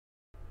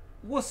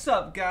What's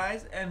up,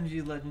 guys?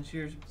 MzLegends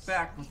here,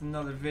 back with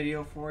another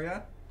video for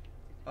you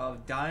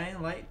of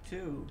Dying Light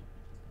 2.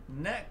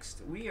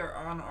 Next, we are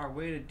on our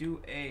way to do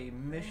a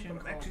mission.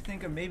 I'm actually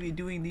thinking of maybe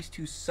doing these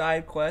two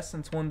side quests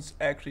since one's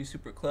actually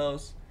super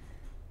close.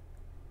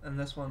 And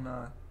this one,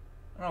 I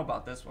don't know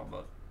about this one,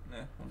 but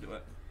we'll do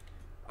it.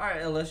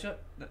 Alright, Alecia.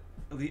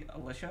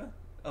 Alecia?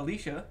 How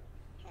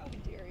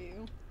dare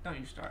you? Don't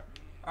you start.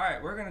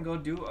 Alright, we're gonna go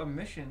do a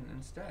mission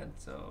instead,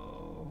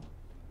 so...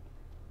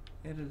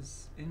 It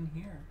is in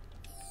here.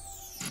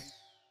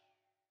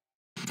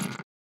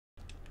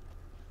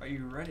 Are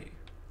you ready?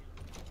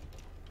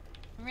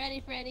 I'm ready,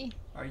 Freddy.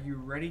 Are you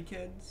ready,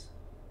 kids?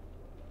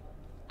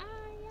 Aye,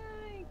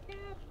 aye,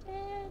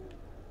 Captain.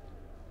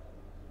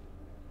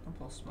 Don't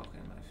blow smoke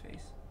in my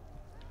face.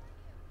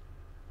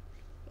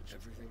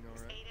 Everything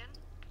all right? Aiden,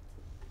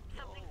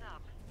 something's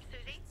up.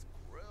 Susie?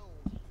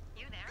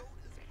 You there?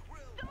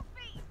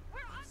 Sophie!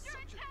 We're under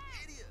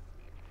attack!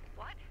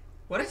 What?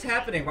 What is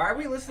happening? Why are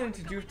we listening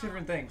to two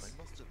different things?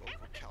 I must have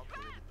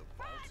overcalculated the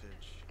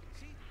voltage.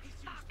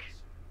 Fuck!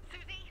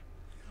 Susie?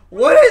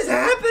 What is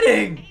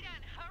happening?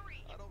 Aiden,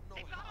 hurry! I don't know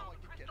They've got how all I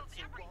the could get crystals, it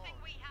so everything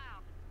wrong. we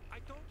have. I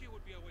told you it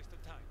would be a waste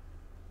of time.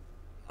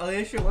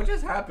 Alicia, what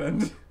just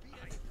happened?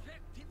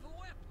 Effective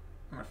weapon.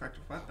 An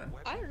effective weapon.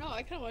 I don't know.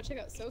 I kind of want to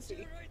check out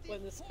Sophie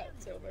when this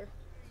cut's over.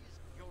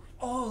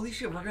 Oh,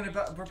 Alicia,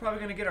 we're probably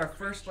gonna get our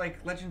first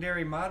like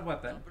legendary mod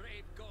weapon.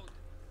 Brave goat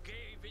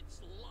gave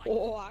its life.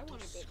 Oh, I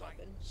want a good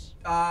weapon.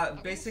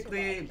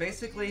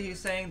 Basically, he's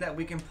saying that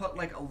we can put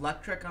like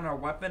electric on our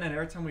weapon, and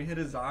every time we hit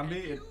a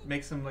zombie, it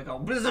makes him like a,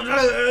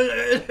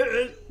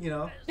 you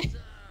know. Can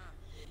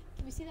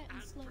we see that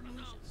in slow motion?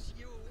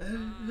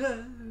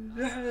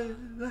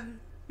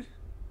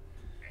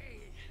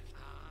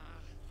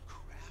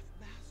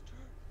 Craftmaster?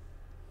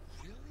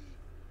 Really?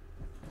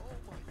 Oh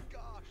my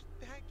gosh,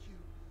 thank you.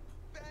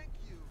 Thank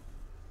you.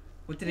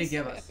 What did he I'm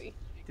give so us? happy.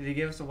 Did he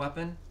give us a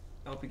weapon?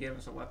 I hope he gave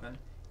us a weapon.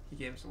 He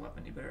gave us a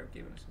weapon. He better have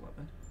given us a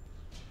weapon.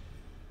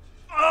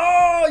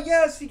 Oh,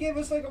 yes! He gave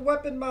us like a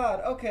weapon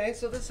mod. Okay,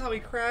 so this is how we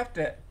craft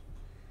it.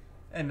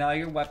 And now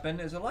your weapon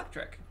is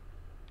electric.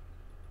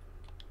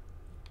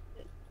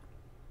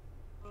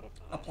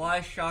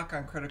 Apply shock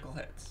on critical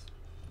hits.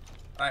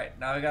 Alright,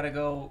 now we gotta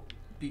go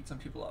beat some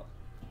people up.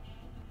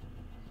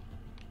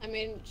 I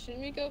mean,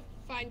 shouldn't we go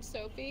find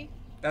Sophie?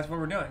 That's what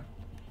we're doing.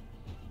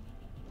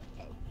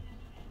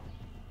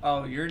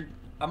 Oh. Oh,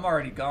 I'm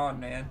already gone,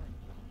 man.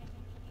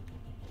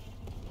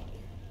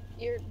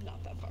 You're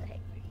not that far ahead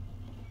of me.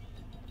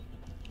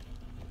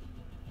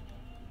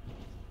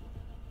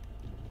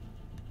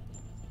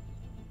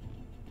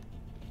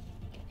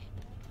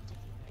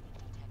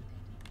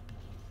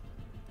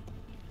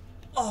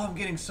 Oh, I'm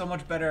getting so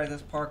much better at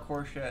this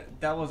parkour shit.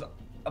 That was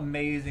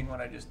amazing what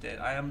I just did.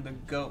 I am the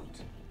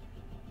GOAT.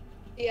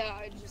 Yeah,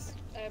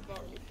 I've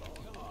already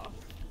fallen off.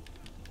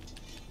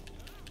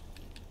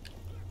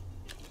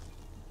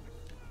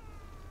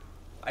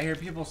 I hear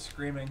people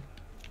screaming.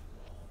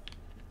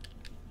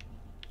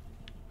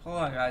 Hold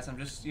on, guys. I'm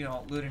just,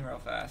 looting real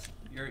fast.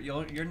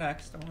 You're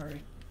next. Don't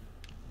worry.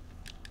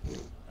 All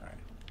right.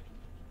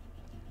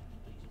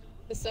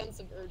 The sense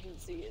of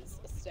urgency is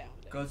astounding.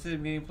 Go to the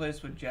meeting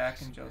place with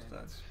Jack and Joseph. Oh,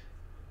 and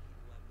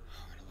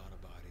a lot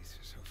of bodies.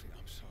 Sophie,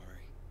 I'm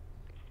sorry.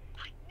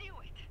 I knew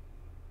it!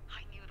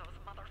 I knew those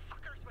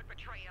motherfuckers would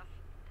betray us.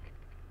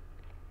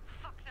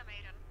 Fuck them,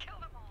 Aiden. Kill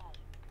them all.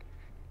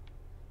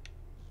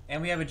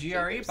 And we have a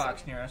GRE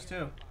box near us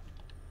too.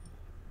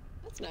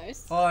 That's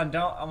nice. Hold on,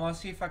 I want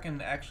to see if I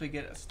can actually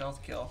get a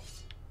stealth kill.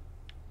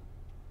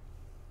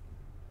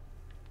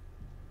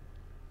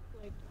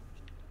 Like,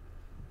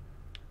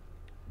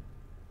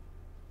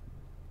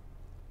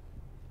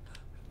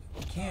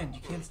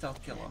 You can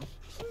stealth kill him.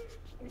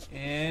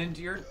 And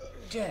you're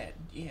dead.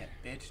 Yeah,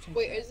 bitch. Take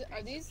wait, that.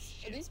 are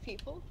these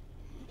people?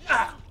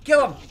 Ah!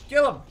 Kill him!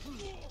 Kill him!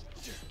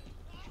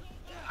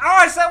 Oh,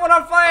 I set one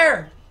on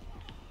fire!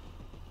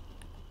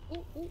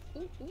 Ooh, ooh,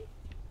 ooh, ooh.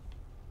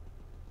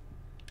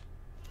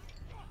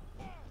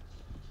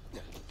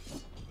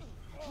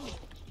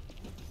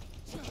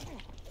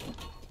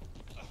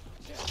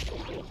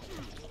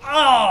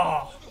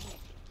 Oh!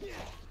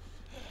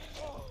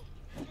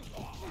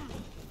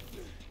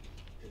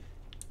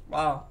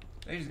 Wow,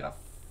 they just got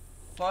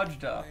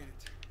fudged up. Made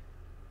it.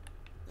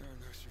 There are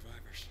no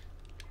survivors.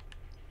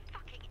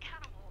 Fucking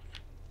animals.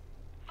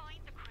 Find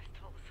the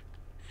crystals.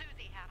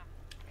 Susie had them.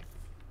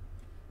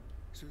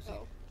 Susie?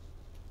 Oh.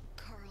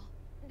 Carl.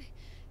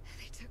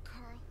 They took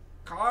Carl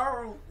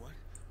Carl! What?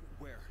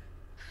 Where?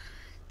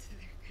 to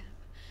their camp.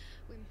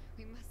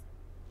 We must...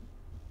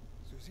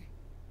 Susie?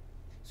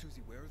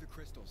 Susie, where are the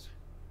crystals?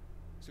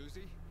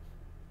 Susie?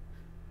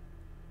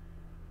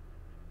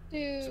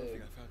 Dude. Sophie,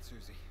 I found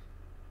Susie.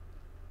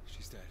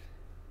 She's dead.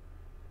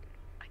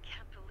 I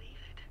can't believe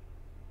it.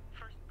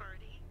 First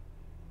Birdie,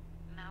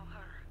 now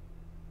her.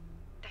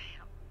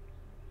 Damn.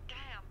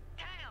 Damn.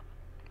 Damn.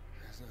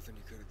 There's nothing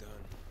you could have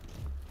done.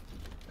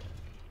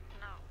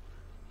 No.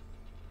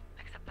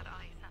 Except that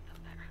I sent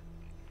them there.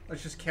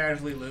 Let's just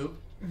casually loot.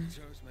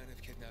 Joe's men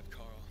have kidnapped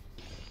Carl.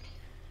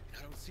 And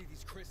I don't see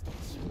these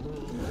crystals.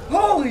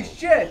 Holy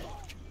shit!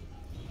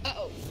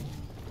 Uh-oh.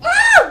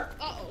 Ah!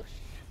 Uh-oh.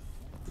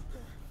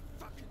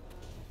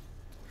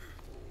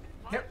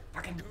 Yep,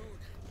 fucking. Dude,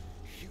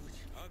 huge,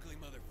 ugly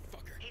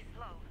motherfucker. He's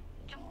slow.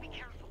 Just be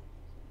careful.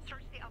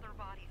 Search the other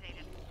bodies,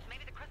 Aiden.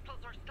 Maybe the crystals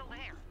are still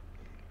there.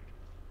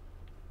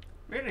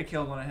 We already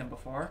killed one of him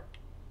before.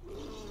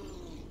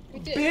 We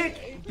did.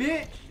 Bitch!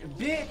 Bitch!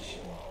 Bitch!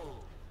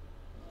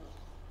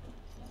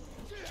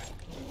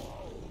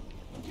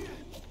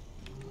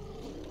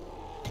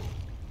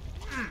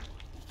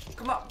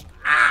 Come on!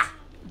 Ah!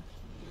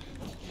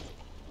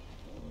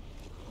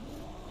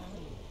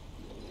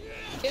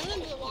 Get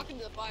them to walk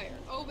into the fire.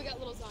 Oh, we got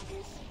little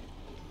zombies.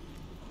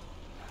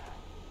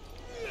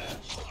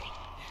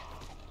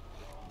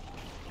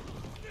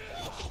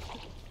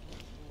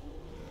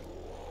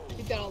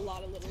 We've got a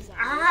lot of little zombies.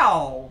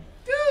 Ow!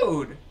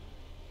 Dude!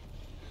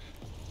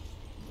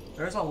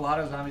 There's a lot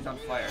of zombies on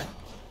fire.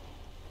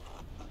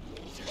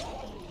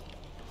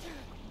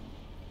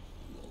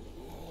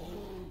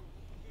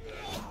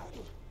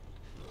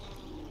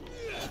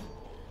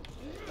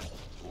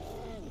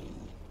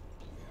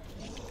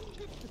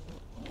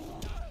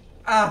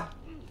 Ah!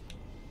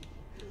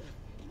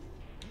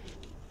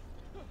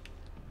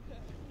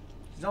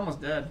 He's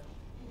almost dead.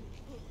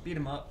 Beat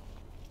him up.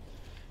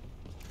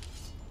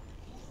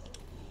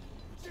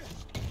 Woo,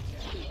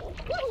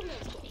 that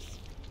was close.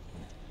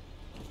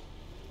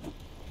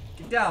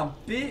 Get down,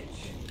 bitch!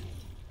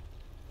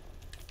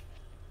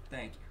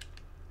 Thank you.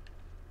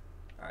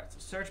 Alright, so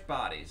search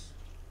bodies.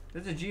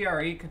 There's a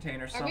GRE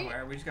container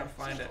somewhere. We just gotta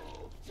find it.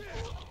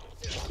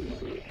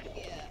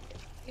 Yeah.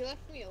 You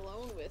left me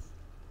alone with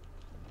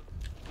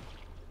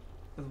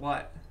With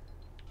what?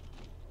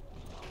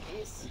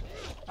 these.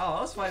 Oh,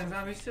 I was fighting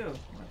zombies too.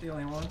 I'm not the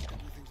only one.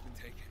 Everything's been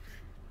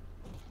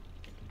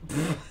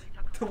taken.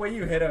 The way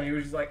you hit him, he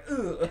was just like, ugh.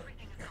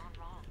 Everything has gone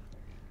wrong.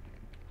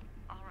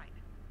 All right.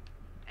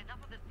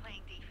 Enough of this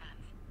playing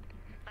defense.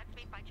 Let's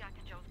meet by Jack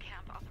and Joe's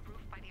camp on the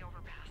roof by the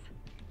overpass.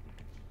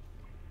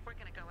 We're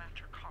gonna go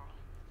after Carl.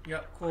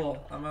 Yep,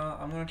 cool. I'm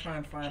gonna try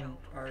and find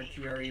our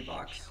GRE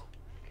box.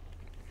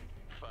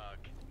 Fuck,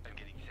 I'm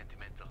getting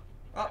sentimental.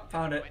 Oh,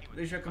 found it.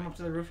 They should come up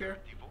to the roof here.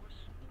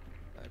 Divorce?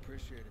 I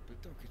appreciate it,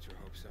 but don't get your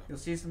hopes up. You'll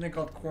see something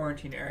called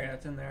quarantine area.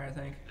 It's in there, I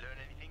think. Learn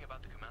anything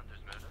about the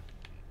commander's murder?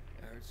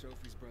 I heard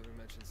Sophie's brother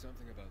mention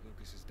something about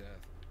Lucas's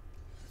death.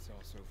 That's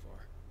all so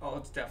far. Oh,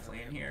 it's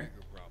definitely in Now we have here. a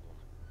bigger problem.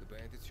 The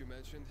bandits you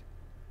mentioned,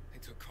 they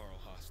took Carl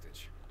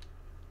hostage.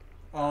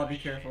 Oh, be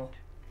careful.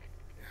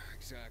 Yeah,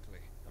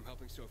 exactly. I'm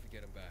helping Sophie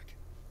get him back.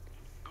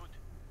 Good.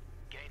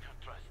 Gain her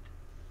trust.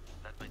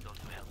 That might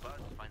also help us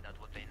find out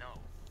what they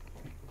know.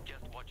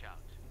 Just watch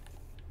out.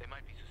 They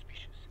might be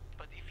suspicious,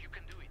 but if you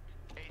can do it,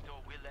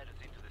 Ato will let us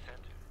into the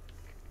center.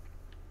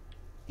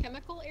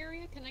 Chemical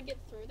area? Can I get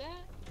through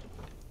that?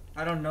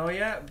 I don't know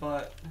yet,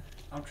 but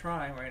I'm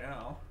trying right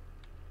now.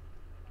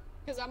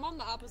 Because I'm on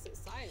the opposite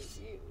side as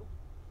you.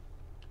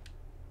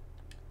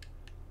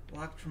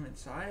 Locked from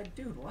inside?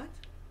 Dude, what?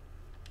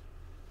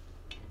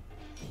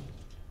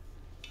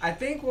 I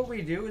think what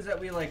we do is that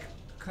we like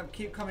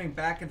keep coming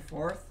back and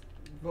forth,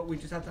 but we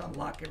just have to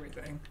unlock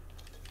everything.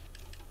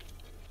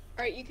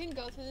 Alright, you can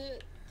go through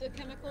the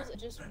chemicals, it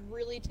just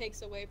really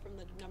takes away from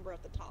the number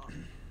at the top.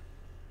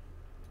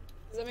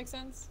 Does that make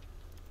sense?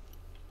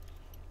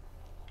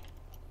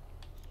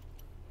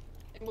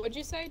 And what'd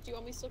you say? Do you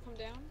want me to still come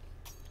down?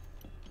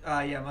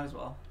 Yeah, might as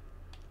well.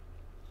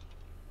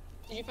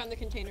 Did you find the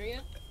container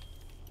yet?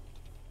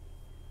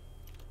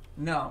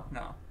 No,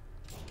 no.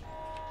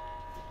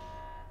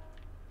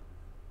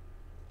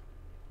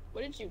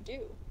 What did you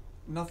do?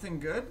 Nothing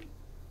good?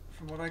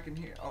 From what I can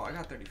hear. Oh, I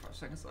got 35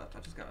 seconds left. I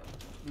just gotta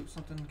loot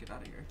something and get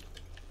out of here.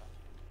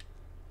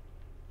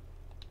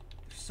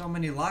 There's so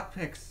many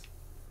lockpicks.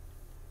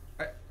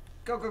 Alright,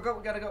 go, go, go.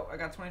 We gotta go. I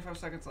got 25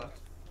 seconds left.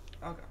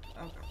 Okay,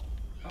 okay,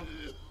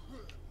 okay.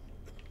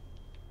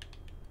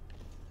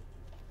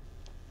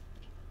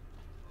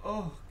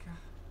 Oh, God.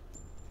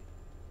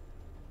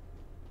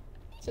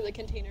 So the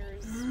container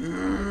is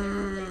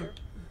later.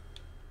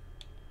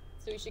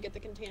 So we should get the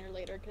container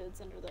later because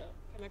it's under the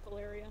chemical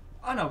area.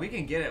 Oh, no, we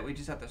can get it. We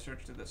just have to search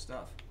through this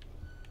stuff.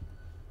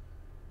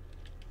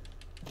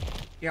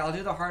 Yeah, I'll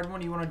do the hard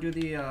one. You want to do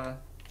the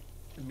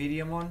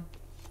medium one?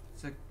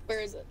 It's like Where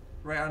is it?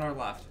 right on our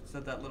left. It's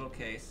at that little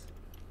case.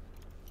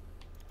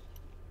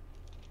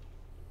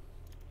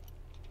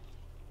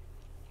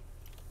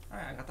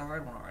 Alright, I got the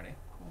hard one already.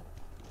 Cool.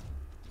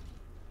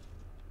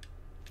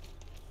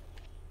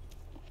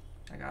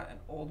 I got an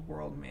old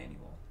world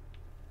manual.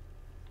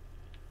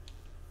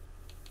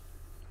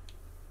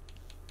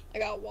 I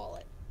got a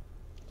wallet.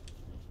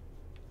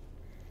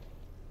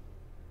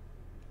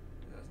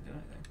 It doesn't do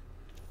anything.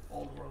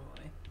 Old world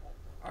money.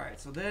 Alright,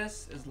 so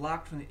this is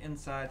locked from the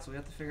inside, so we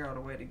have to figure out a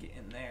way to get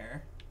in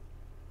there.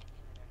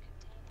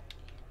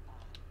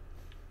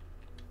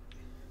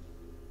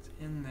 It's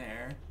in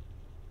there.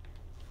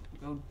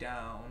 Go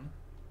down.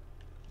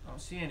 I don't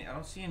see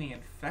any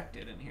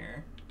infected in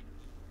here.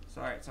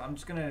 So alright, so I'm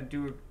just gonna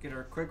get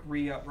a quick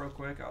re-up real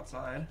quick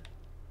outside.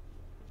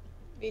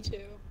 Me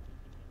too.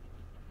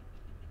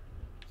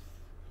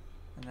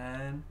 And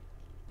then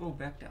go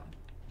back down.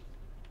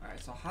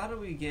 Alright, so how do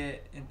we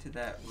get into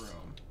that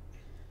room?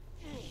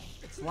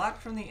 It's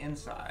locked from the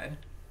inside.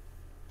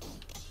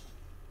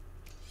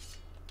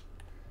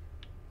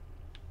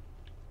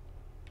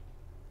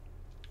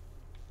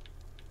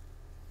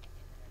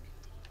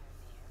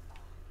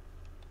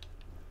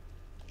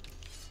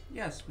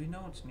 Yes, we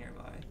know it's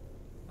nearby.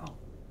 Oh,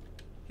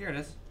 here it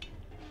is.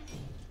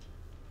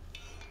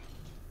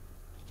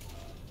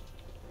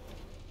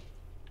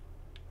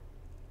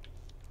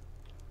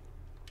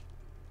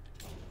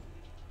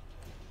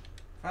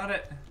 Found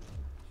it.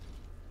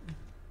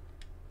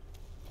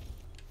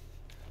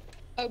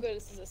 Oh good,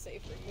 this is a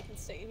safe room. We can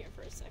stay in here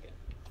for a second.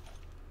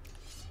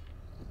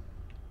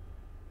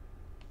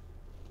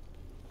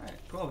 Alright,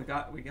 cool, we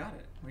got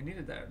it. We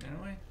needed that,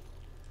 didn't we?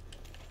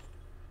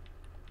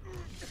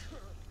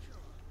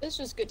 It's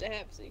just good to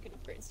have so you can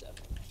upgrade stuff.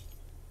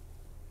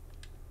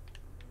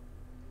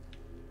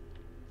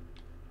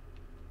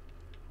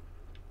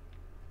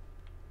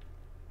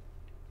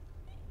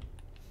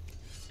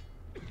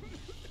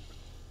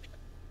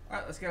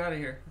 Alright, let's get out of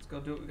here. Let's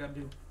go do what we gotta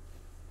do.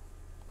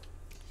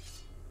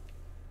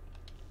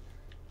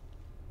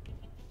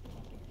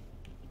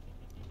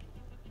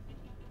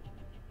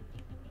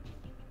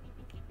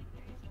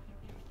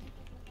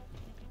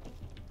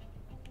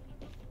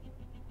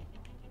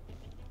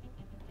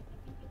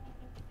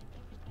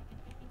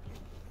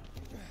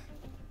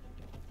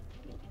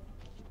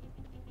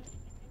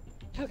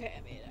 Okay,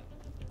 I made it.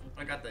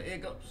 I got the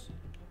hiccups.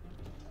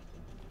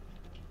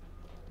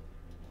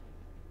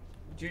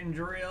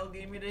 Ginger ale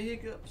gave me the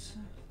hiccups.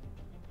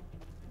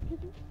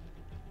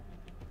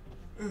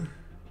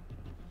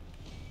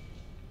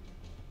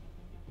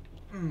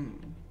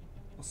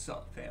 What's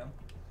up, fam?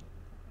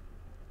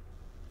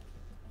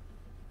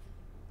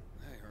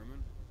 Hey,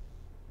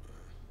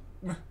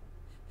 Herman.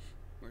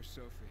 Where's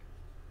Sophie?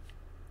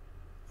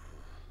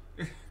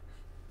 Hey,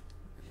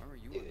 why were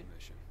you on the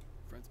mission?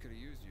 Friends could have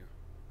used you.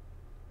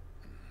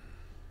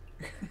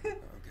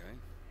 Okay.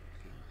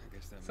 I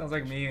guess that Sounds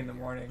like me in the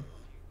morning.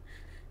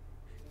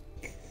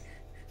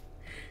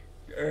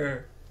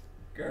 Grr.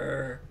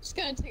 Grr. Just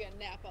gonna take a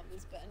nap on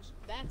this bench.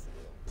 That's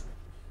new.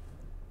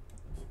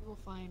 We'll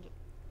find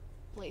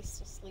a place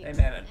to sleep. Hey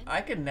man,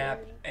 I can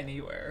nap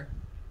anywhere.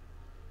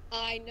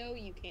 I know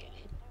you can.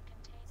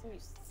 You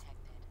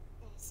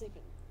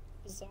sleeping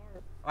bizarre.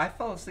 I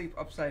fell asleep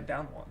upside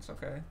down once,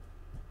 okay?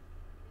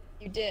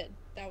 You did.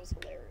 That was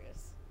hilarious.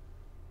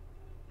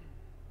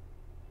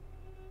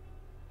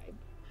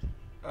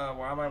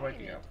 Why am I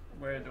waking up?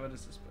 What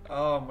is this?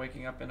 Oh, I'm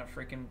waking up in a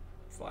freaking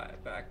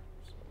flashback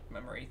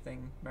memory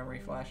thing. Memory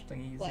flash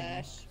thingy.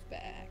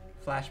 Flashback.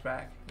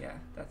 Flashback. Yeah,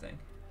 that thing.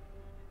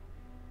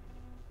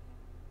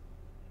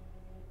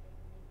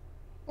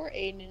 Or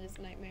Aiden in his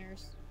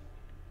nightmares.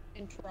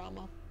 And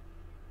trauma.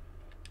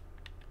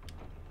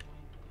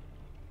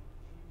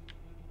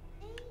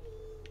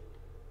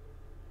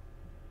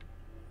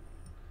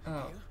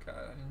 Oh god,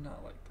 I did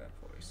not like that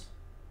voice.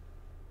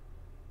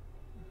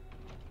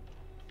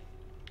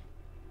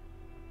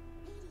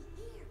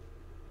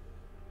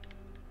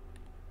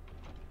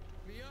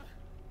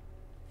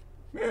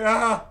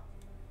 Yeah.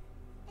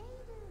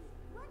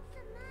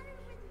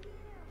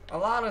 A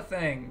lot of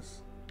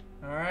things.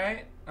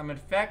 Alright? I'm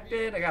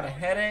infected, I got a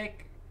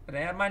headache, but I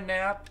had my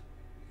nap.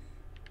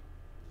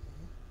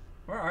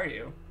 Where are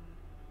you?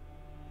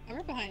 I'm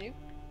right behind you.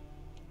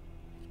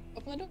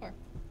 Open the door.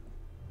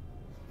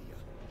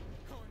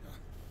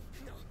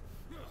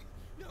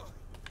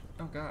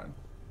 Oh god.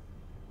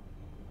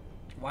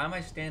 Why am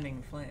I standing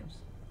in flames?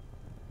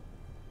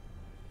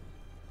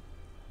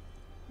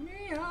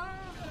 Mia!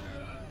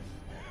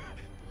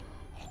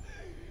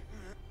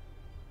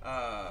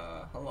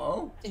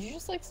 Hello? Did you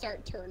just like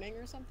start turning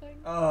or something?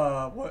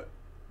 What?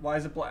 Why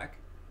is it black?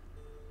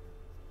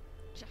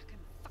 Jack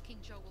and fucking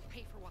Joe will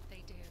pay for what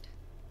they did.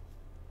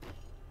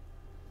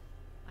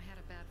 I had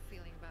a bad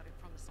feeling about it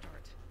from the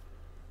start.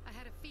 I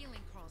had a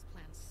feeling Carl's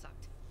plan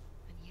sucked,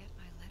 and yet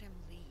I let him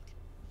lead.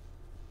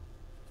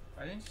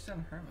 Why didn't you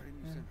send Herman? Why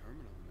didn't you send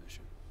Herman on the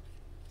mission?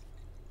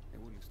 They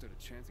wouldn't have stood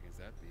a chance against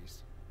that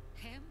beast.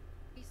 Him?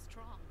 He's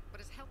strong, but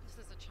as helpless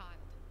as a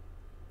child.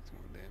 It's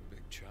one damn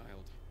big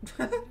child.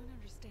 You don't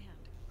understand.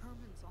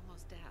 Herman's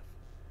almost deaf.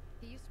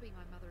 He used to be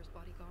my mother's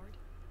bodyguard.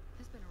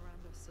 He's been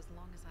around us as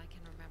long as I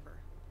can remember.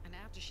 And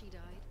after she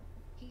died,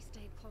 he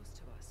stayed close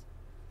to us.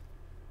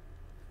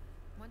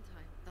 One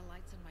time, the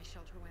lights in my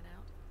shelter went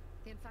out.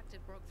 The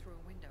infected broke through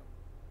a window.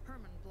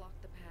 Herman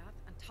blocked the path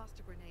and tossed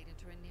a grenade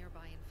into a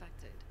nearby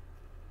infected.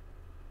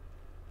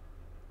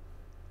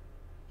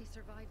 He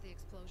survived the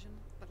explosion,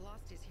 but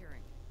lost his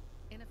hearing.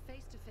 In a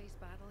face-to-face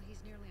battle,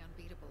 he's nearly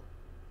unbeatable.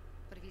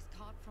 But if he's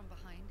caught from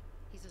behind,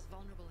 he's as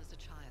vulnerable as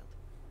a child.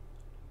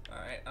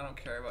 Alright, I don't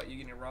care about you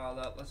getting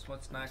riled up.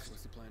 What's next?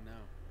 What's the plan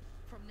now?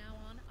 From now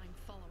on, I'm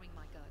following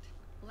my gut.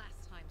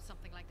 Last time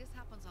something like this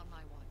happens on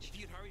my watch. If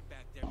you'd hurried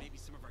back there, maybe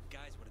some of our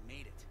guys would have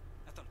made it.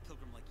 I thought a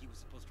pilgrim like you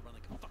was supposed to run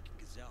like a fucking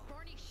gazelle.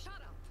 Barney,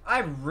 shut up!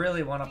 I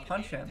really want to If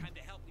punch you'd have him. made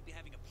time to help, we'd be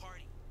having a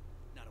party.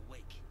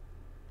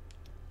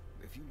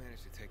 if you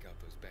manage to take out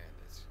those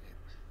bandits,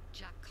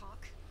 Jack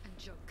Cock and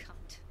Joe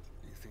Cunt.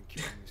 you think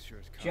killing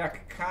Monsieur's cop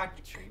Jack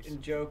Cock changed?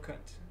 and Joe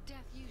Cunt.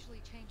 Death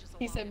usually changes a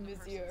He lot said in a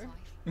Monsieur.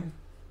 person's life.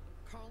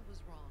 Carl was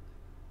wrong.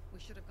 We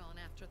should have gone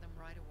after them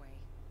right away.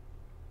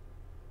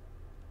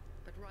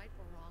 But right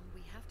or wrong,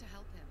 we have to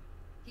help him.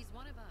 He's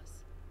one of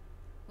us.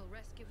 We'll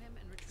rescue him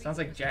and retrieve Sounds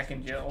like Lucas Jack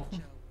and from Jill.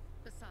 Joe.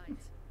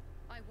 Besides,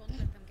 I won't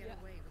let them get Yeah.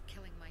 away with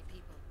killing my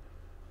people.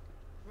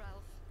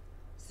 Ralph,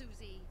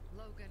 Susie,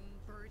 Logan,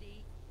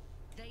 Birdie,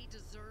 they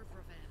deserve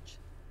revenge.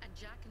 And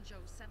Jack and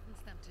Joe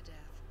sentenced them to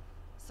death.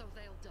 So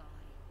they'll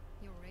die.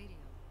 Your radio.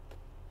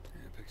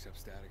 Yeah, it picks up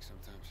static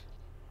sometimes.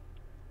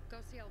 Go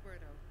see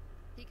Alberto.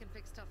 He can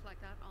fix stuff like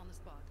that on the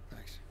spot.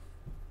 Thanks.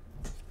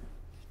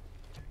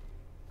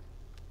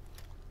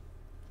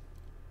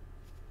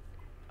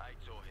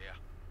 Aitor here.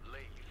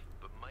 Leave,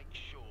 but make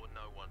sure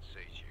no one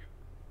sees you.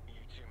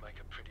 You two make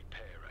a pretty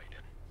pair,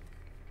 Aiden.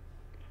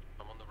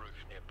 I'm on the roof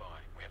nearby.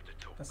 We have to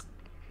talk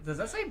Does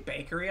that say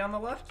bakery on the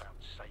left? about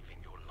saving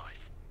your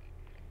life.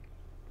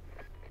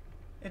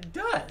 It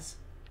does.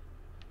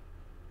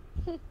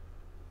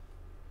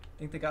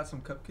 Think they got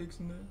some cupcakes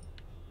in there?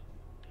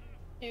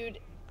 Dude,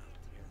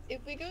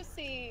 if we go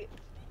see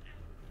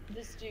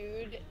this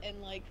dude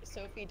and like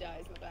Sophie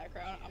dies in the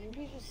background, I'm gonna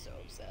be just so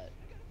upset.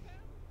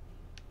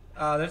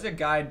 There's a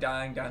guy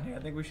dying down here. I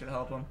think we should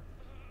help him.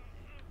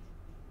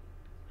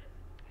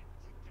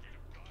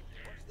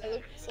 It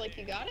looks like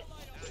you got it.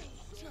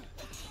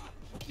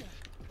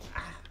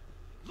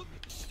 Look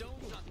at the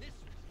stones on this.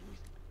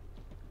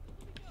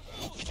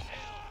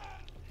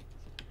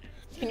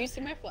 Can you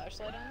see my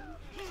flashlight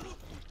on?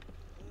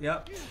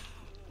 Yep.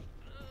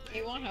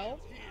 You want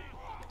help?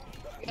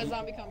 A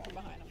zombie come from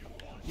behind him.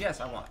 Yes,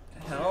 I want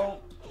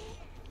help.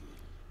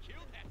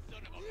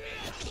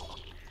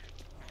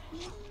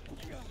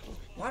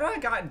 Why do I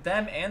got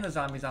them and the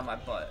zombies on my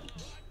butt?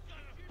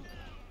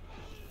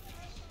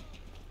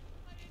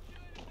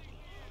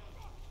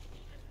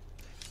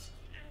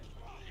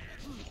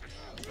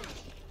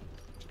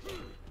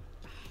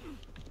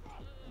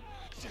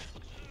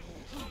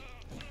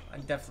 I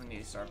definitely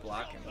need to start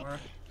blocking more.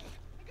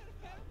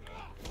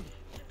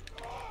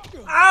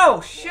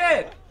 Oh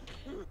shit!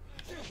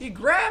 He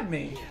grabbed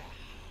me.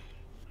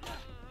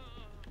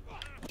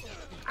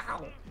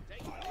 Ow.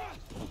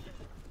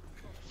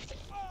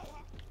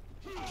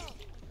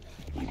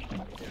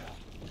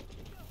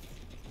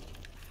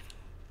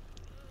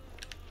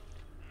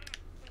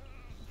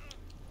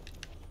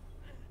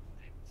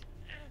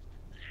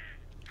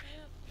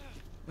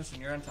 Listen,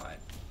 you're untied.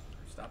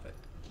 Stop it.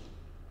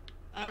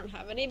 I don't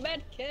have any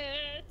med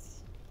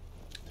kits.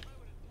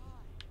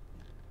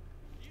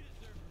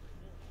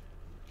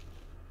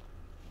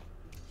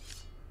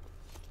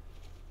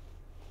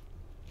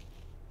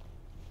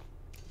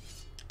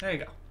 There you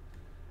go.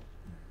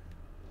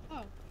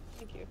 Oh,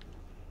 thank you.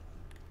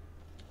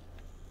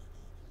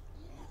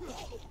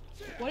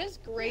 What is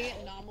gray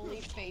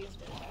anomaly phase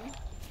 1?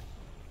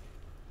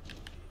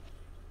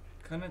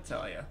 Couldn't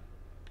tell you.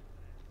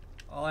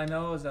 All I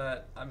know is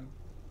that I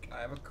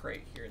have a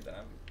crate here that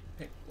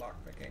I'm lock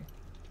picking.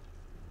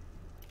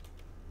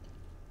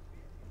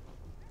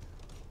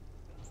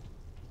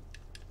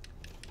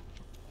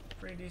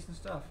 Pretty decent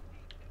stuff.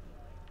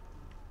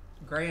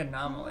 Gray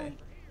anomaly.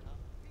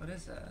 What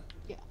is that?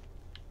 Yeah.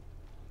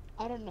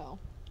 I don't know.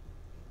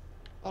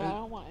 But I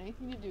don't want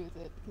anything to do with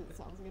it because it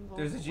sounds like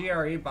involved. There's a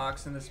GRE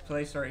box in this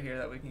place right here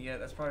that we can get.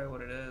 That's probably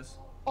what it is.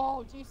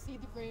 Oh, do you see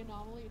the gray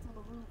anomaly? It's on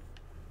the roof.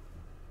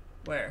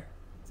 Where?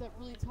 It's that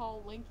really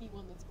tall, lanky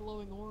one that's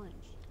glowing orange.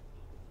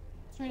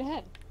 Straight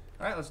ahead.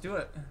 Alright, let's do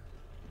it.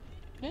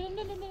 No.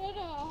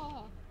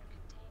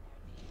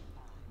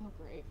 Oh,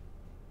 great.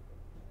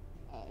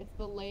 It's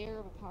the lair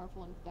of a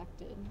powerful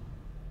infected.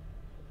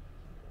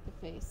 To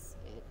face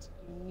it,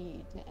 you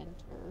need to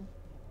enter.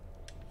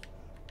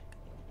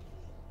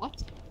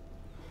 What?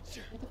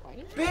 You have to fight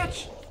it?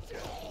 Bitch!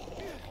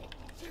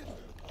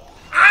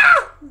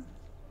 Ah!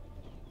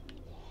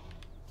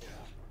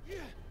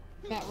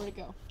 Matt, where'd it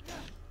go?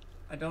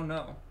 I don't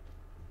know.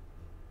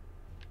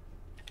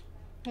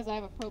 Because I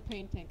have a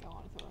propane tank I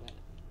want to throw it in.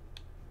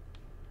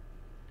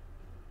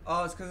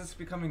 Oh, it's because it's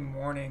becoming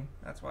morning.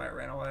 That's why it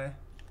ran away.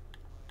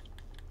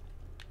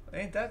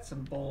 Ain't that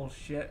some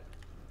bullshit?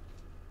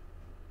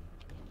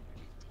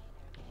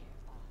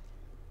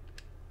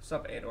 What's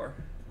up, Ador?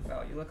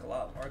 Wow, you look a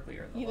lot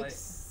uglier in the He light.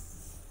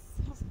 looks...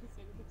 I was gonna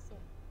say, he looks so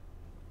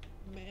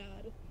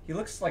mad. He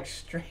looks like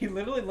he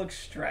literally looks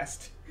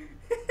stressed.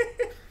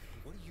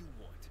 What do you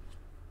want?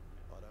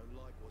 I don't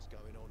like what's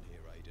going on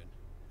here, Aiden.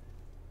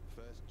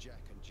 First,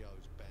 Jack and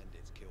Joe's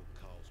bandits killed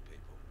Carl's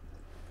people.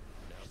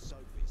 Now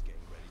Sophie's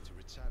getting ready to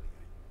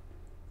retaliate.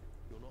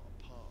 You're not a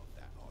part of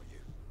that, are you?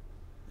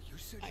 You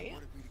said I you am.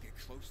 wanted me to get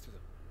close to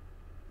them.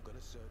 I'm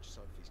gonna search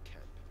Sophie's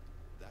camp.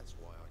 That's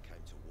why I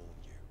came to warn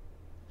you.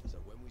 So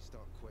when we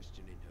start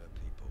questioning her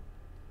people,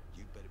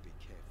 you better be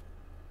careful.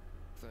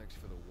 Thanks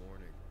for the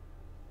warning.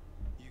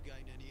 You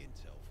gain any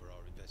intel for our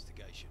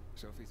investigation?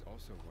 Sophie's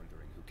also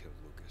wondering who killed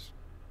Lucas.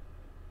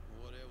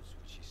 What else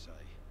would she say?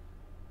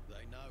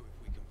 They know if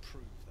we can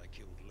prove they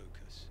killed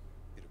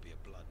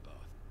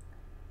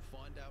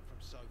Find out from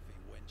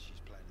Sophie when she's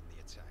planning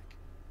the attack.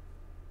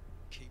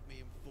 Keep me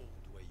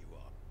informed where you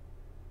are.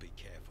 Be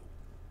careful.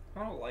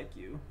 I don't like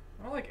you.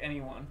 I don't like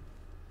anyone.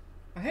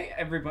 I hate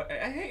everybody.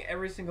 I hate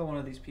every single one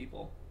of these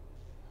people.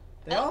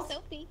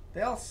 Sophie.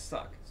 They all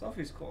suck.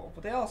 Sophie's cool,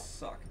 but they all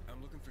suck.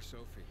 I'm looking for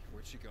Sophie.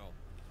 Where'd she go?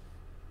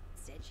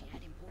 Said she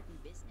had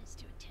important business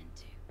to attend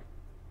to.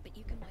 But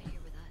you can wait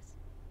here with us.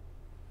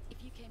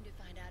 If you came to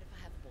find out if I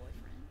have a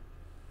boyfriend,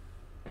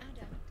 I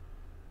don't.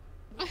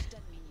 Which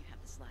doesn't mean you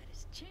have the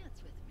slightest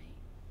chance with me.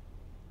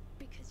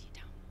 Because you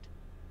don't.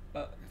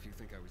 If you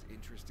think I was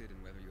interested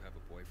in whether you have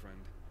a boyfriend,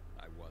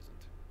 I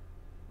wasn't.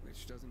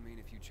 Which doesn't mean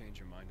if you change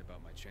your mind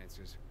about my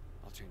chances,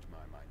 I'll change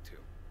my mind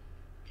too.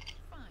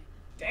 Fine.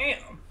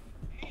 Damn.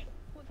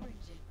 What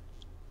brings you?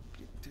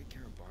 You take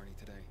care of Barney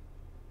today?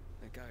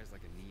 That guy is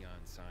like a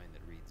neon sign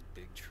that reads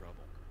Big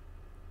Trouble.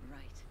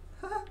 Right.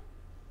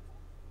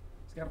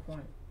 He's got a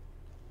point.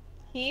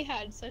 He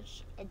had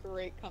such a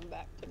great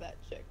comeback to that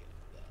chick.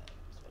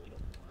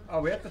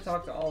 Oh, we have to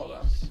talk to all of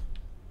them.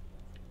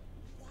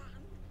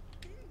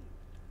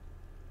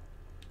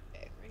 Okay,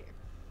 right here.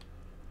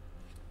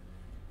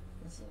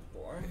 This is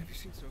boring. Have you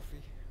seen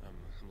Sophie? I'm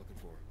looking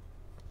for her.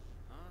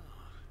 Ah,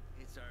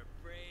 it's our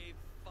brave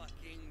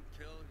fucking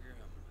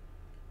pilgrim.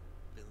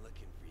 Been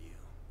looking for you.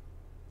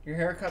 Your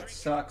haircut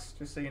sucks,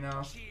 just so you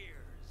know.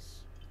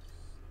 Cheers.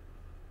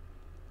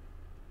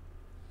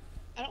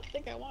 I don't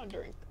think I want to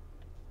drink.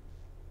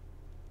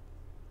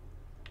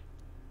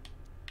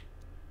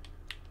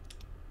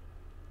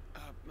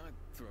 My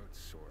throat's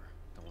sore.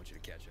 Don't want you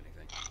to catch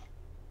anything.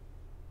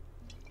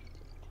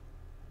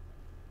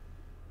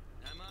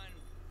 I'm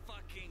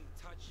unfucking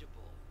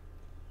touchable.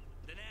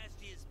 The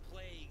nastiest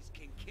plagues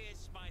can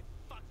kiss my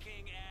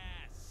fucking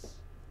ass.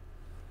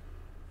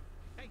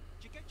 Hey,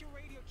 did you get your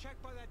radio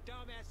checked by that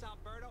dumbass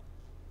Alberto?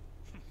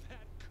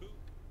 That kook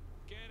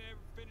can't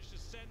ever finish a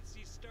sentence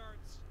he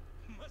starts.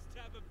 Must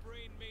have a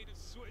brain made of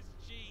Swiss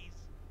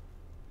cheese.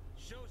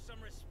 Show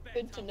some respect.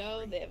 Good to know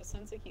Humphrey. they have a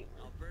sense of humor.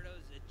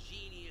 Alberto's a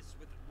genius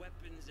with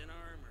weapons and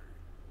armor.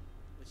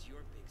 What's your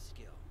big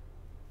skill?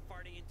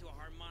 Farting into a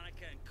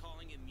harmonica and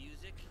calling it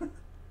music?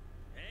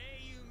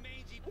 Hey, you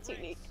mangy That's pricks.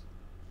 unique.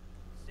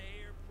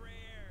 Say your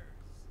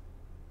prayers.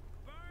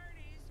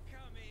 Barney's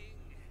coming,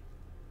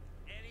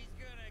 and he's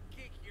gonna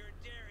kick your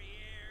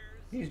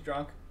derrieres. He's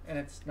drunk, and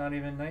it's not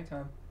even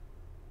nighttime.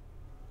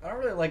 I don't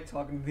really like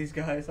talking to these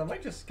guys. I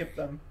might just skip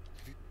them.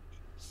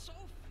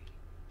 Sophie,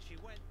 she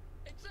went.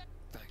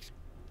 Thanks.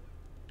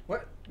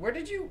 What? Where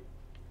did you...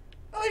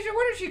 Alecia,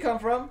 where did she come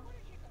from?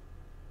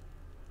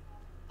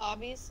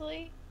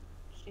 Obviously,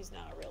 she's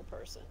not a real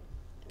person,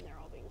 and they're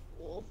all being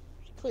fooled.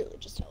 She clearly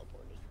just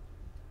teleported.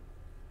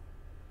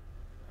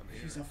 I'm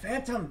here. She's a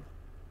phantom.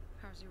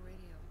 How's your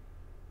radio?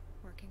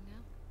 Working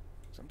now?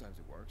 Sometimes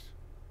it works.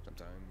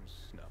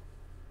 Sometimes no.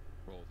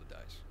 Roll the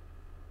dice.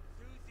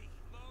 Susie,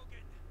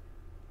 Logan,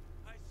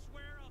 I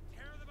swear I'll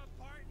tear them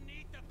apart and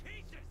eat the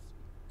pieces.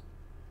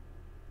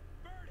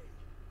 Bertie,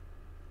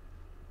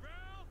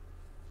 Ralph,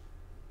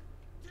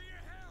 to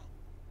your help.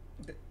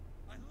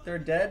 They're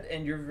dead,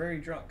 and you're very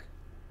drunk.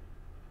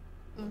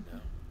 No.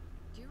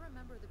 Do you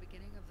remember the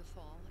beginning of the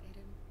fall,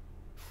 Aiden?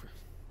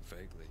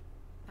 Vaguely.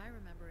 I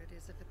remember it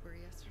as if it were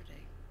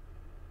yesterday.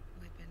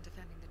 We'd been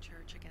defending the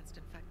church against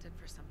infected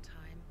for some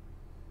time.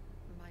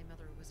 My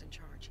mother was in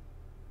charge.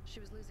 She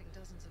was losing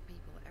dozens of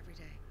people every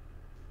day.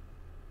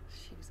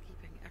 She was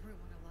keeping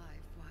everyone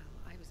alive while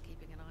I was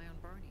keeping an eye on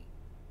Barney.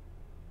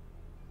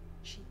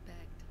 She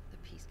begged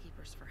the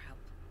peacekeepers for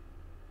help,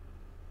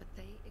 but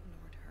they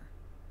ignored her.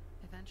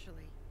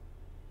 Eventually,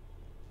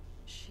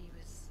 she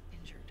was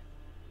injured.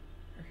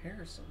 Her hair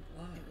is so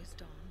blonde. It was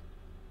dawn.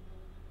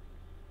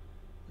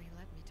 They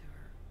led me to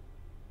her,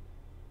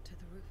 to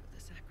the roof of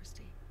the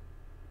sacristy.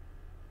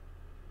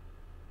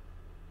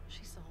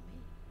 She saw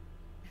me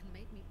and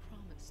made me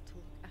promise to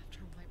look after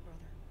my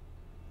brother.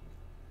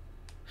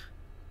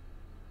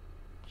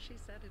 She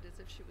said it as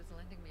if she was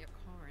lending me a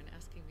car and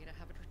asking me to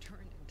have it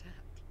returned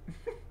intact.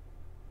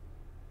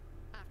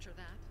 After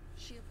that,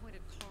 she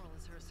appointed Carl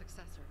as her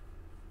successor,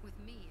 with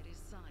me at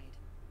his side.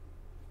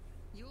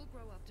 You'll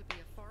grow up to be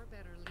a far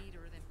better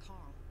leader than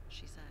Carl,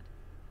 she said.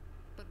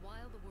 But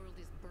while the world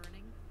is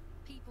burning,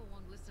 people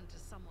won't listen to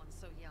someone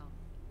so young.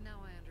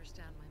 Now I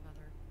understand, my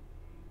mother.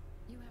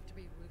 You have to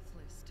be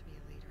ruthless to be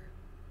a leader.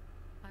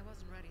 I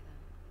wasn't ready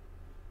then.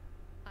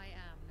 I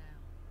am now.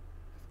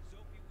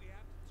 Sophie, we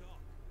have to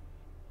talk.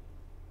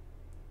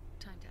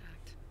 Time to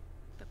act.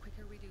 The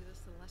quicker we do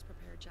this, the less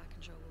prepared Jack and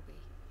Joe will be.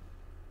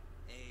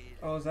 Aiden.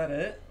 Oh, is that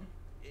it?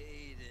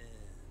 Aiden.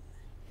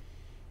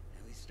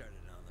 And we started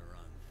on the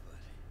wrong foot.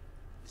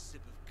 A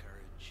sip of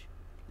courage.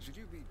 Should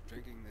you be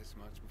drinking this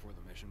much before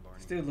the mission, Barney?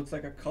 This dude looks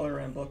like a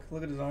coloring book.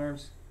 Look at his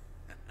arms.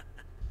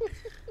 I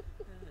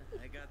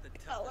got the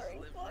toughest Coloring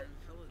liver book. in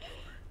Philadelphia.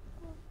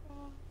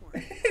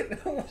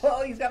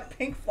 Well, he's got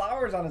pink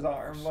flowers on his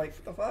arm. Like,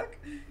 what the fuck?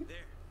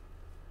 There,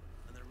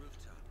 on the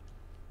rooftop.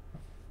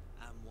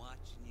 I'm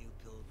watching you,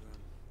 Pilgrim.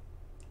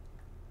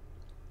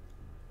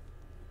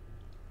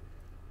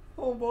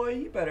 Oh boy,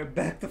 you better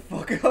back the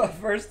fuck up,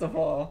 first of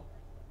all.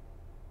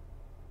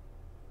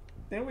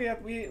 Then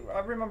I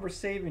remember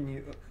saving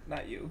you.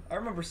 Not you. I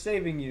remember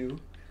saving you.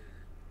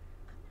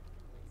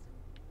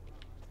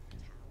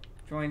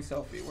 Join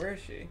Sophie. Where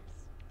is she?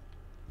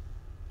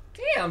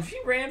 Damn, she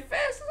ran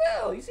fast as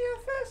hell. You see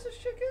how fast this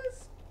chick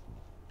is?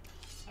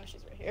 Oh,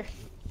 she's right here.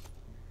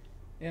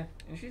 Yeah,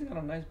 and she's got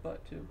a nice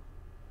butt too.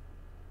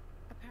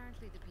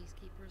 Apparently the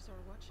peacekeepers are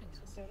watching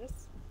us.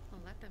 Notice? I'll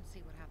let them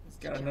see what happens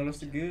to Gotta Jack notice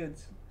the and Joe,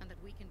 goods. and that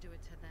we can do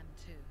it to them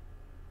too.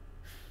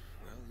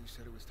 Well, you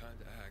said it was time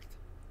to act.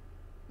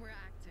 We're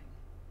acting.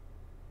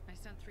 I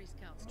sent 3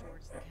 scouts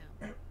towards the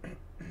camp.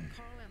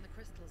 Carl and the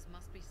crystals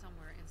must be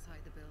somewhere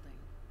inside the building.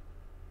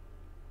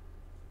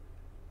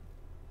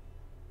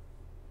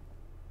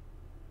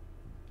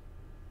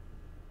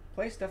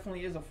 Place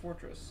definitely is a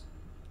fortress.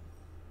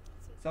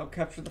 So I'll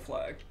capture the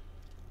flag.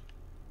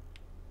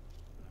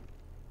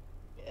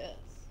 Yes.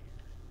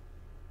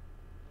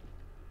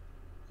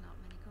 Not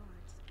many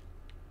guards.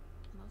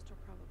 Most are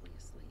probably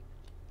asleep.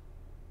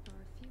 There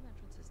are a few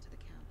entrances to the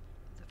camp.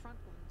 The front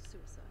one,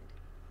 suicide.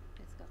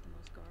 It's got the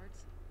most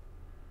guards.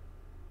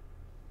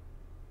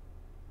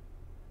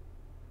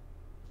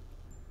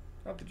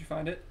 Oh, did you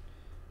find it?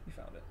 You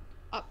found it.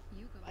 Up.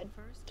 You go I in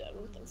first. don't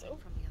We'll think move so. in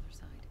from the other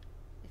side.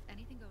 If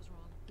anything goes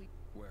wrong, we...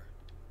 Where?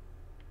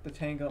 The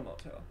Tango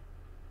Motel.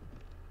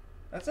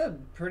 That's a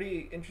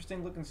pretty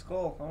interesting looking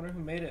skull. I wonder who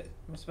made it.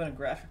 Must have been a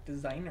graphic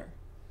designer.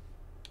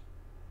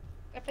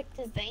 Graphic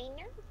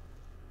designer?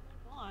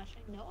 Oh my gosh,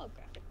 I know a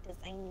graphic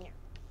designer.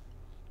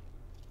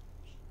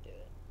 Should do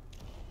it.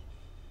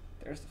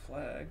 There's the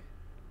flag.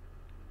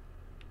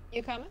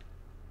 You coming?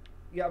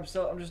 Yeah,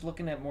 I'm just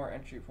looking at more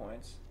entry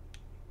points.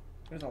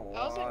 There's a lot.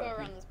 I was gonna go of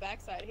around this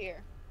backside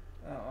here.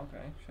 Oh,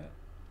 okay. Shit.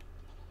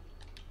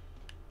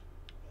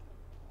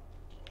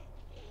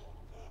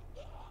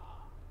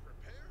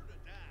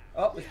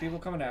 Oh, there's people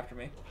coming after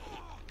me.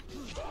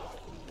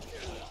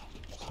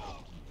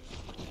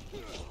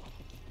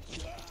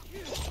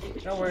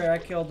 Don't worry, I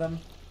killed them.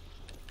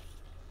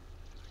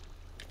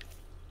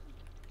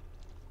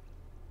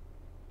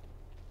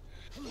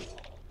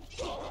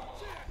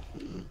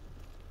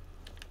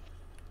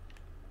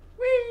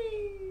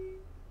 Whee!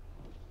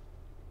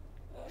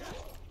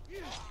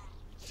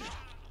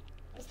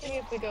 Let's see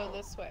if we go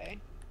this way.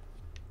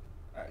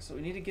 Alright, so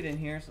we need to get in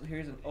here. So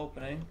here's an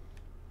opening.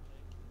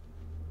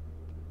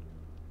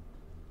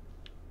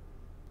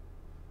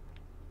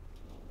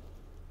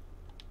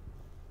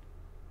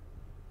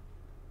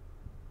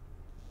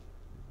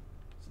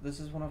 So this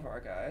is one of our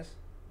guys.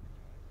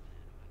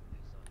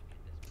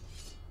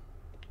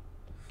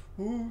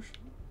 Whoosh.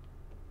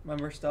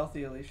 Remember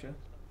stealthy, Alecia.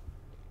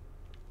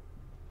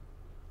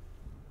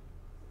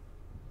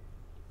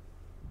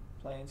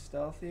 Playing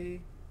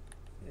stealthy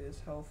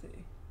is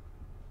healthy.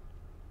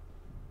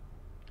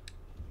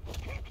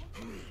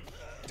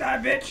 Die,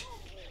 bitch!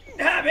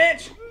 Die,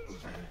 bitch!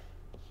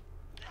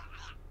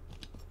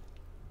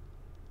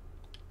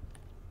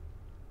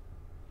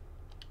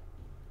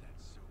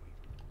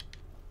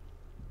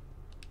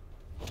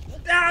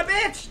 Die,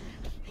 bitch!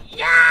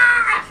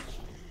 Yeah!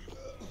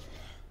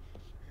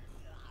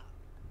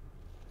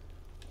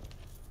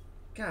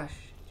 Gosh,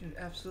 you did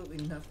absolutely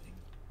nothing.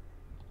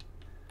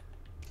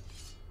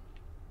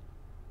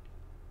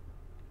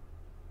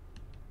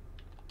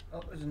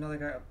 Oh, there's another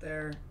guy up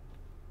there.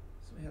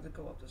 So we have to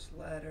go up this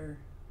ladder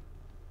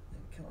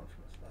and kill him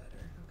from this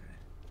ladder. Okay.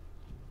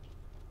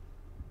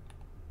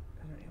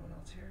 Is there anyone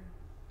else here?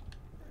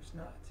 There's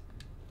not.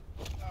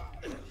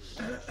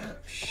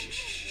 Shh, shh,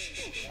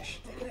 shh, shh, shh.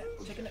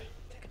 Take a nap,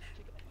 take a nap,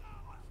 take a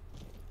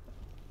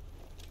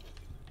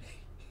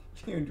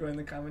nap. You enjoying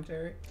the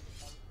commentary?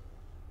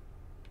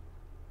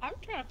 I'm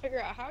trying to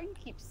figure out how you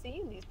keep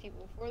seeing these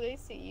people before they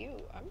see you.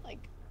 I'm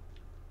like...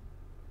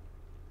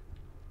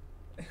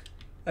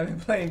 I've been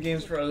playing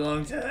games for a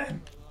long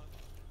time.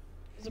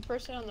 There's a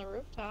person on the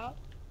rooftop.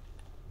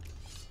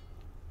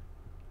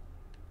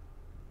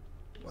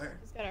 Where?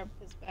 He's got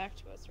his back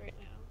to us right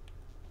now.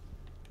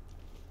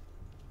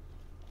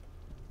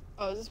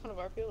 Oh, is this one of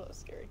our people? That was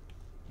scary.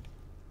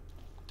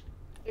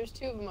 There's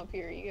 2 of them up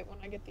here. You get one,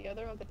 I get the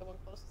other. I'll get the one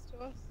closest to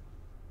us.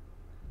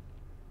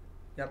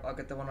 Yep, I'll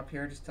get the one up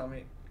here. Just tell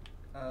me.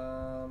 Do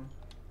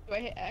I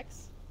hit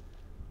X?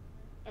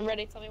 I'm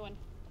ready. Tell me when.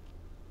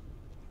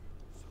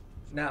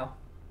 Now.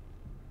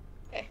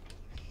 Okay.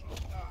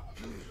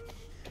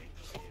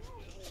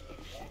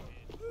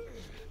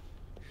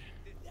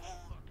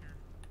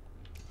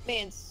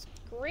 Man,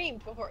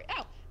 screamed before.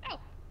 Ow! Ow!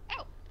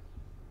 Ow!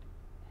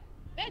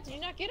 Matt, did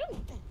you not get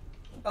him?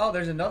 Oh,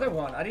 there's another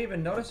one. I didn't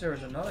even notice there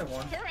was another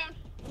one. Turn around.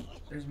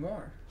 There's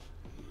more.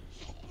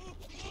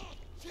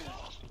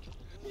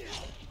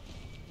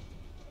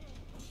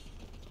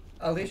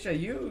 Alecia,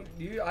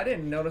 I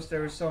didn't notice there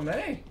were so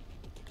many.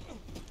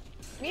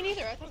 Me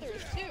neither. I thought there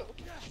was 2.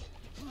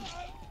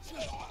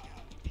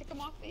 Pick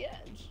them off the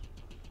edge.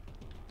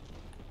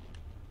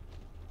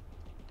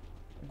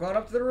 I'm going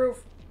up to the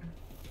roof.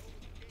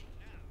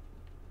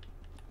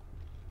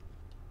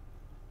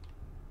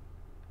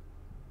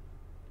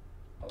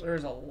 Oh,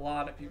 there's a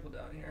lot of people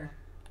down here.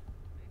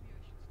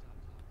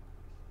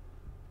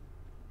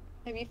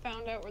 Have you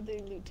found out where the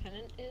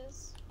lieutenant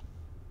is?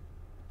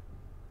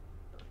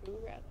 Or who,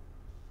 rather?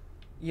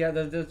 Yeah,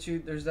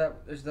 there's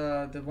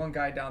the one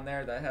guy down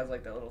there that has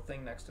like that little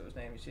thing next to his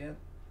name. You see it?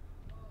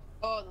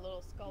 Oh, the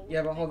little skull.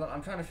 Yeah, but hold on.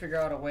 I'm trying to figure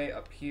out a way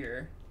up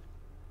here.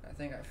 I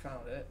think I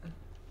found it.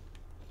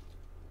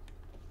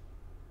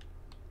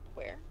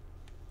 Where?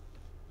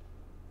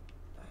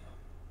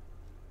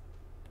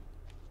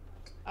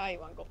 Ah, you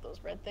want to go up those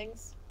red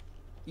things?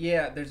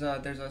 Yeah, there's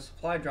a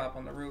supply drop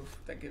on the roof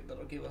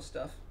that'll give us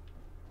stuff.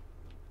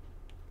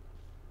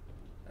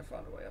 I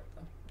found a way up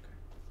though.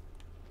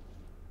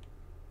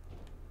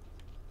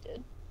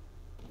 Did?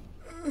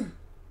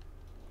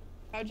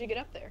 How'd you get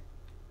up there?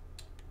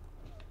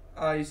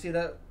 You see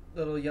that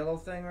little yellow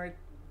thing, right?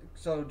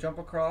 So jump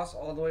across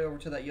all the way over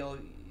to that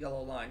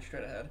yellow line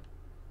straight ahead.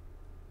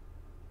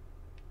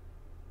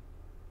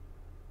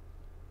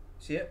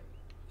 See it?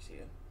 See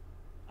it?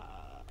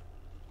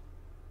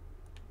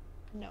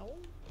 No. What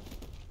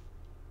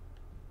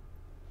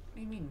do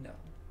you mean no?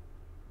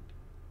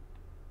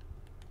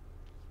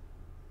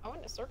 I went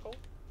in a circle.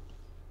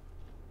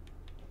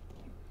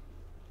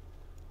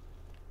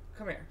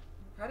 Come here.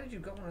 How did you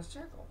go in a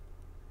circle?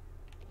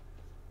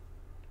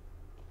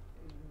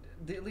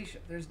 Alecia,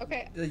 there's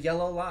the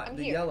yellow line.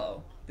 The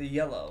yellow.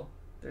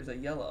 There's a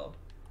yellow.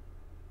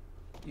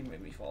 You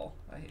made me fall.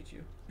 I hate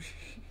you.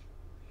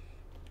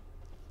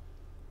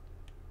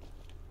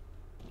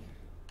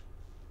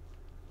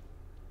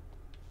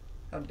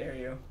 How dare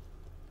you?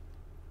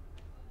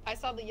 I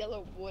saw the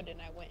yellow wood and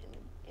I went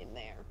in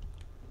there.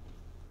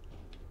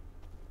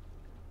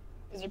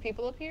 Is there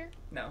people up here?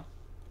 No.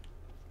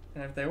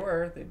 And if they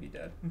were, they'd be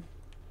dead.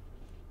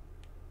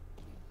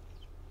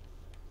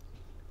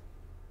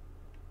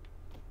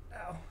 Ow.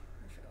 I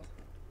failed.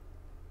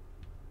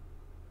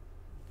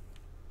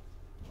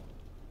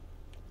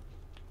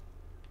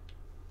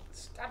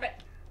 Stop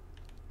it!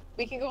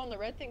 We can go on the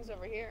red things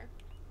over here.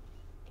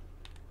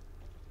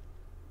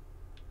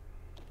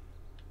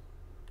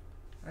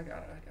 I got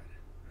it.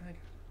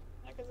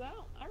 Yeah, because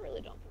I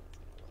really don't think it's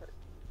going to work.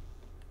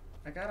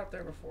 I got up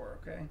there before,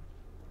 okay?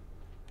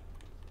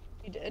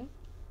 You did?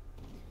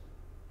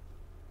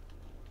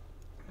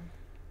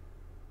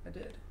 I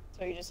did.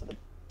 So you just have to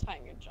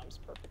time your jumps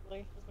perfectly,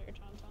 is what you're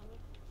trying to tell me?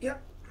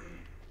 Yep.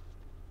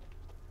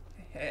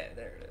 Hey,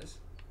 there it is.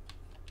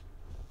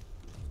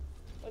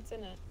 What's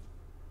in it?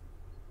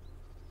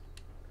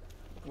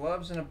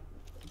 Gloves and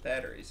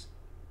batteries.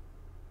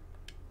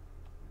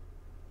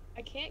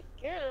 I can't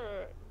get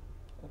it.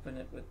 Open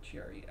it with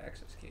GRE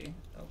access key.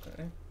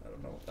 Okay. I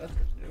don't know what that's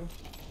going to do.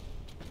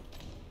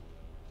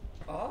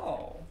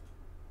 Oh.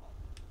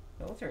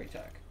 Military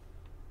tech.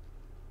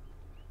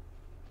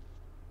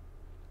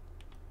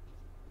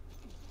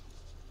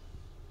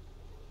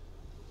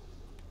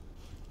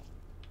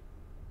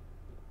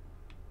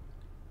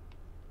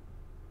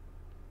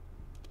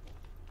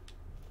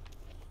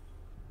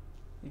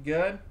 You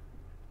good?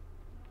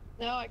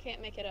 No, I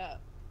can't make it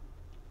up.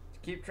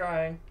 Keep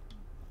trying.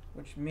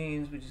 Which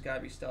means we just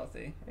gotta be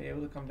stealthy. Are you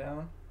able to come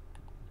down?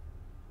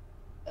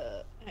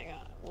 Hang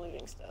on, I'm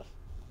looting stuff.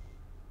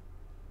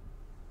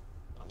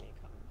 Let me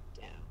come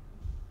down.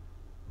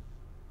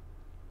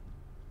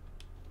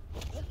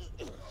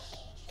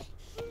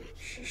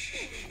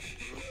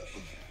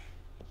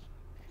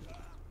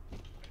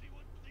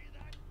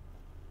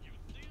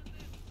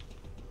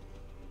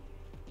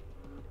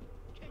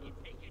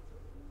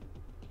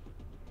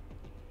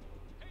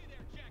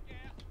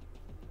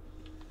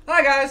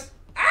 Hi guys!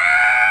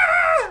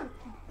 Ah!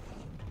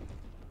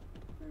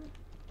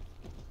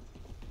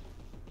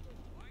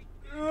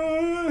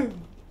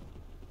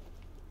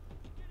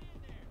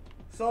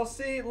 So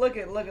see, look,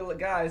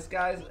 guys,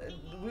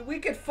 we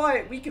could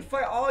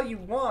fight all you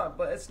want,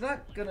 but it's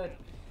not gonna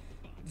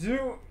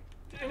do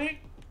any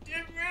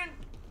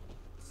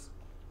difference.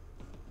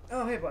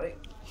 Oh, hey, buddy.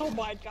 Oh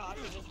my god,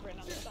 he just ran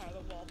on the side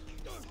of the wall.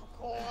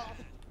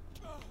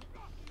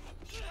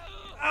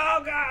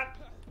 Oh god!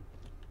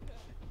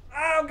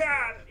 Oh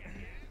god!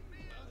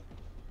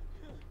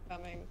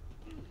 Coming.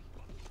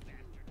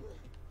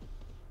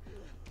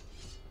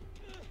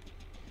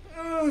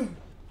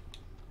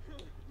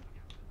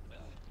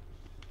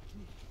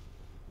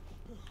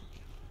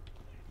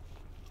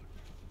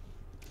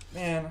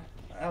 Man,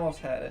 I almost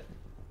had it.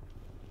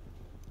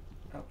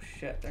 Oh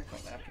shit, they're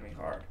coming after me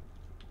hard.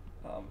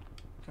 Can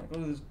I go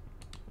to this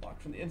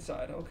block from the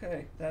inside?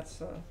 Okay,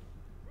 that's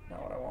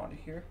not what I wanted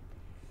to hear.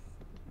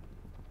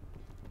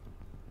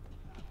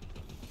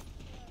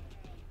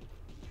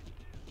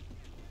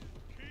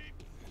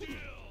 Did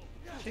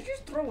you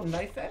just throw a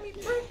knife at me,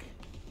 prick?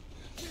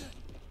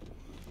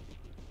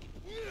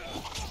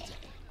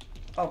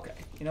 Okay,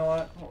 you know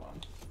what? Hold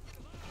on.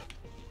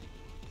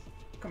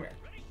 Come here.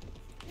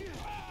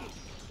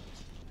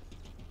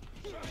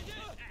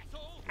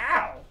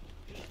 Ow!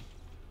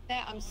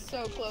 Yeah, I'm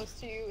so close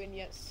to you and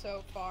yet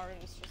so far,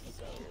 and it's just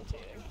so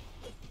irritating.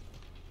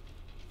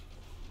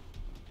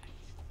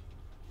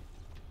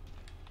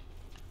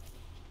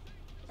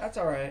 That's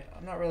alright.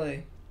 I'm not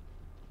really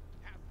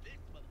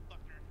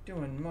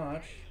doing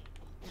much.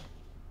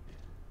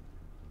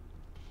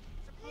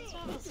 It's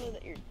not necessarily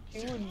that you're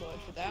doing much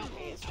without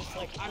me, it's just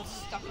like I'm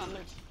stuck on the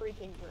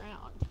freaking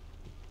ground.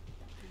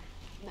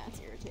 And that's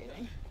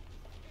irritating.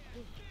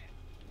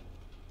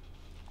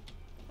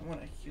 I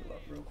want to heal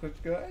up real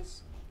quick,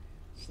 guys.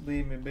 Just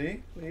leave me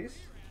be, please.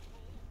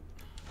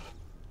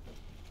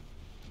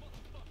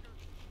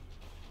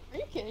 Are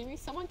you kidding me?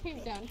 Someone came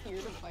down here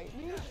to fight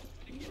me?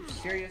 Are you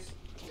serious?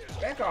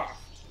 Back off!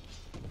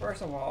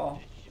 First of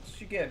all,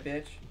 what you get,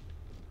 bitch?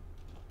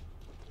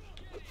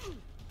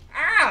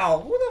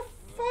 Ow! Who the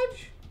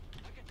fudge?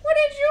 Where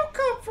did you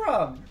come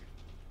from?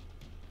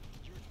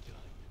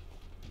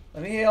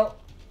 Let me heal.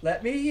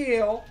 Let me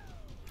heal.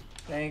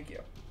 Thank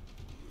you.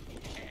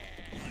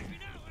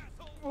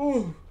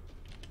 Ooh.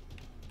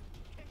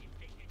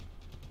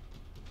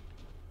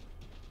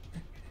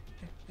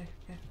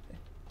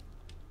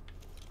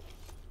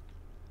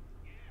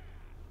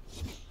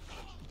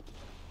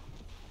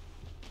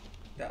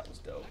 That was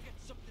dope. I got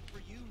something for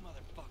you,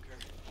 motherfucker.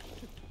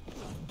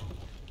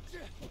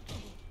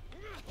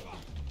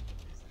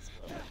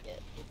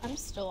 I'm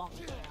still on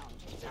the ground,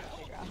 just trying to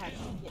figure out how to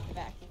get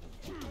back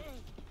in.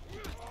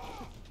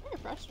 Very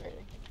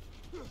frustrating.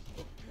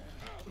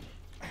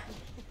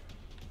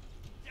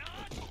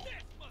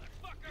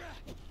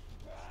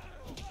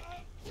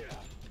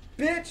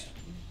 Bitch!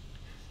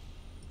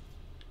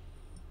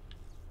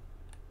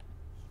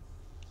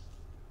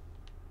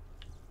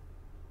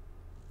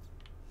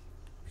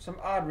 For some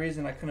odd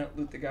reason, I couldn't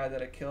loot the guy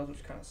that I killed,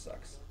 which kind of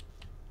sucks.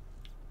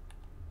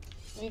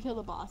 Have you killed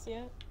the boss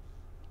yet?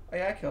 Oh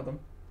yeah, I killed him.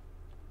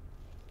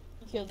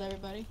 You killed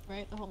everybody,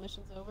 right? The whole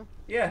mission's over?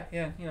 Yeah,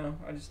 yeah, you know,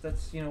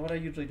 that's, you know, what I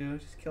usually do.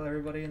 Just kill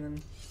everybody and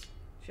then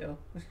chill.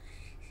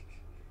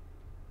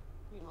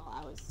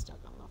 Meanwhile, I was stuck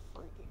on the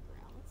freaking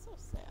ground. It's so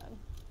sad.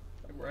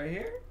 Like right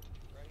here?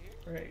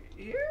 Right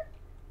here?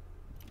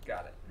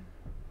 Got it.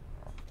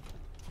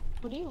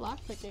 What are you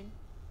lockpicking?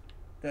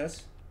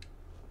 This.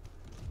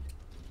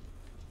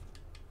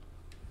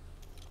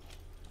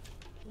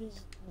 What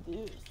is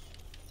this?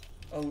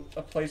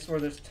 A place where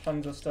there's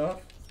tons of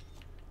stuff.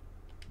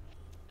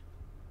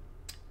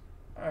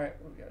 Alright,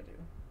 what do we gotta do?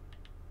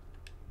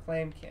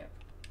 Claim camp.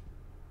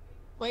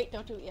 Wait,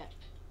 don't do it yet.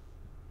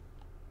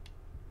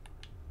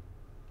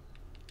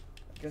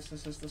 I guess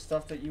this is the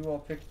stuff that you all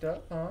picked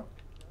up, huh?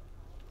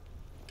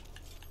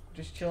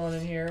 Just chilling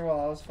in here while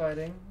I was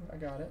fighting. I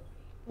got it.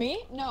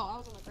 Me? No, I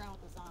was on the ground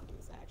with the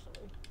zombies,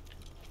 actually.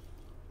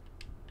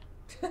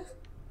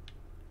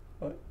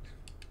 What?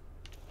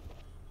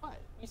 What?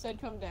 You said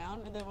come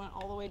down, and then went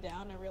all the way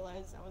down, and I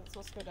realized I wasn't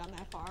supposed to go down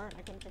that far, and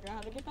I couldn't figure out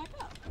how to get back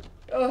up.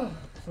 Oh,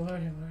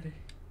 lordy, lordy.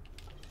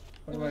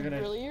 What am I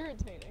gonna? Really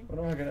irritating. What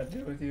am I gonna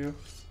do with you?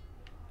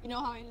 You know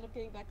how I ended up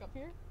getting back up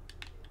here?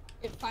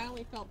 It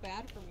finally felt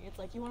bad for me. It's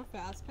like, you want a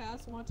fast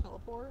pass? You want to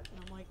teleport?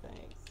 And I'm like,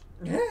 thanks.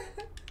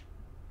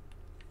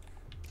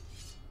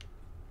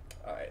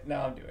 Alright,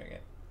 now I'm doing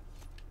it.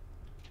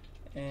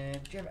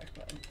 And jam X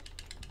button.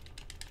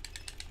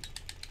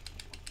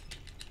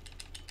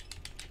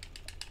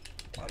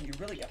 Wow, you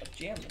really gotta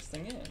jam this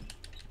thing in.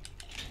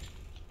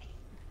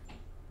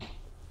 I'm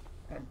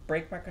gonna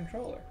break my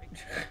controller.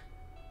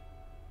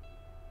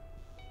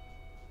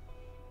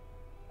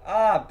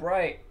 Ah,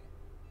 bright.